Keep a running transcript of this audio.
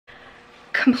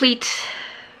Complete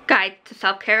Guide to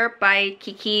Self-Care by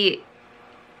Kiki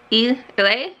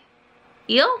Ely?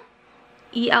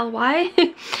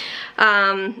 E-L-Y?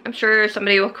 I'm sure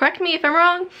somebody will correct me if I'm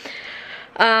wrong.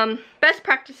 Best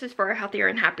practices for a healthier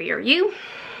and happier you.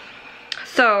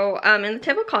 So, in the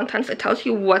table of contents, it tells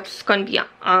you what's going to be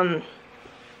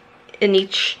in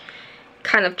each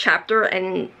kind of chapter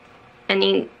and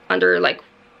under like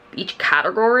each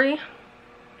category.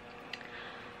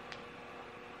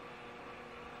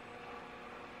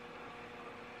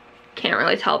 Can't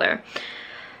really tell there.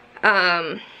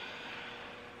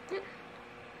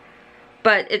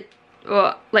 But it,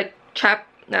 well, like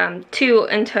chapter 2,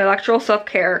 intellectual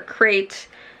self-care,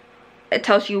 it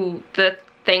tells you the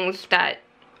things that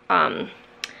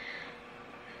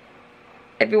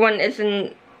everyone is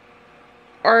an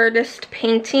artist,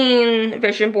 painting,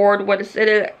 vision board, what is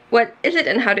it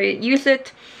and how to use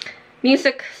it,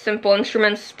 music, simple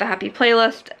instruments, the happy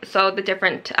playlist, so the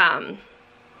different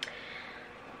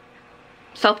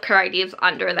self-care ideas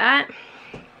under that.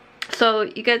 So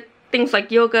you get things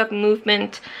like yoga,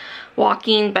 movement,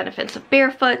 walking, benefits of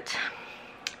barefoot.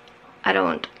 I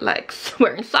don't like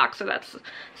wearing socks, so that's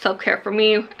self-care for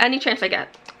me. Any chance I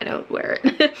get, I don't wear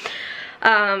it.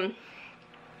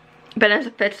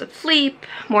 Benefits of sleep,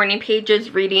 morning pages,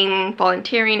 reading,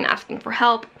 volunteering, asking for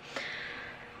help.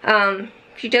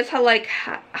 She does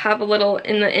have a little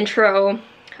in the intro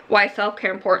why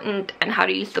self-care important and how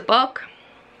to use the book.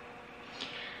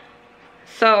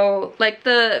 So like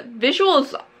the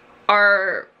visuals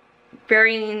are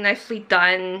very nicely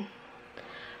done.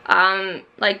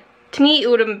 Like to me it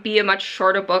would be a much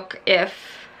shorter book if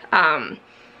the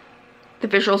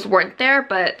visuals weren't there,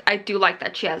 but I do like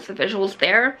that she has the visuals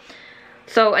there.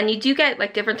 So, and you do get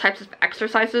like different types of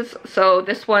exercises. So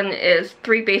this one is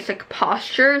 3 basic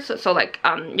postures, so like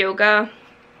yoga,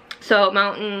 so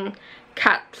mountain,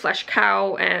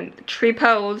 cat/cow, and tree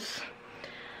pose,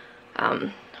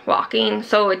 walking.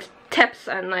 So it's tips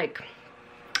and like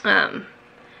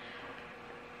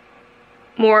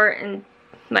more in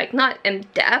like not in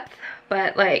depth,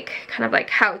 but like kind of like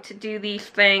how to do these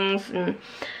things, and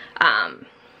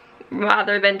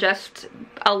rather than just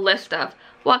a list of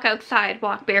walk outside,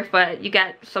 walk barefoot, you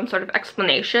get some sort of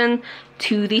explanation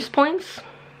to these points.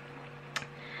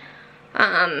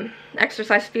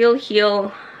 Exercise, feel,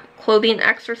 heal, clothing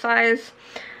exercise.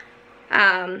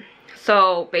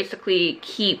 So basically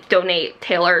keep, donate,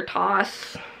 tailor,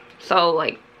 toss. So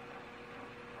like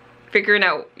figuring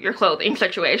out your clothing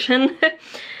situation.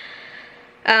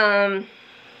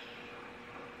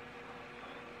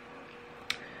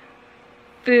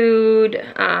 Food,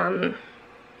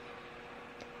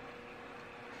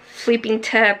 sleeping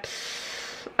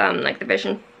tips, like the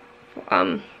vision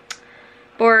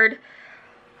board.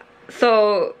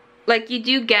 So like you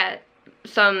do get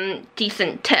some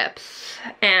decent tips,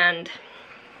 and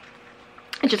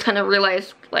I just kind of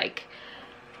realized like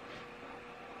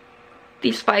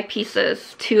these 5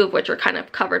 pieces, 2 of which are kind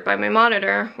of covered by my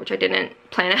monitor, which I didn't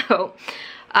plan out,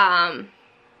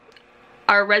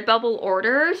 our Redbubble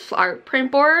orders, our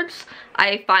print boards,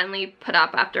 I finally put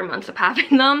up after months of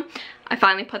having them. I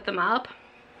finally put them up,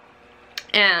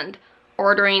 and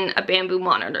ordering a bamboo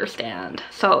monitor stand.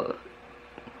 So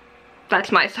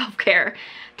that's my self-care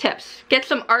tips. Get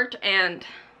some art and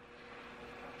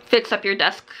fix up your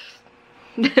desk.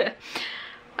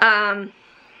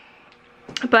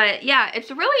 But yeah,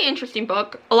 it's a really interesting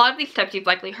book. A lot of these tips you've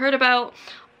likely heard about.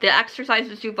 The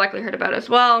exercises you've likely heard about as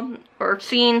well, or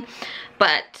seen.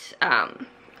 But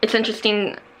it's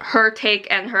interesting, her take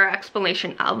and her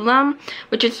explanation of them,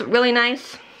 which is really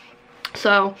nice.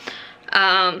 So,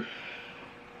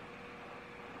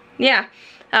 yeah.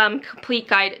 Complete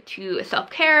Guide to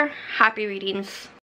Self-Care. Happy readings.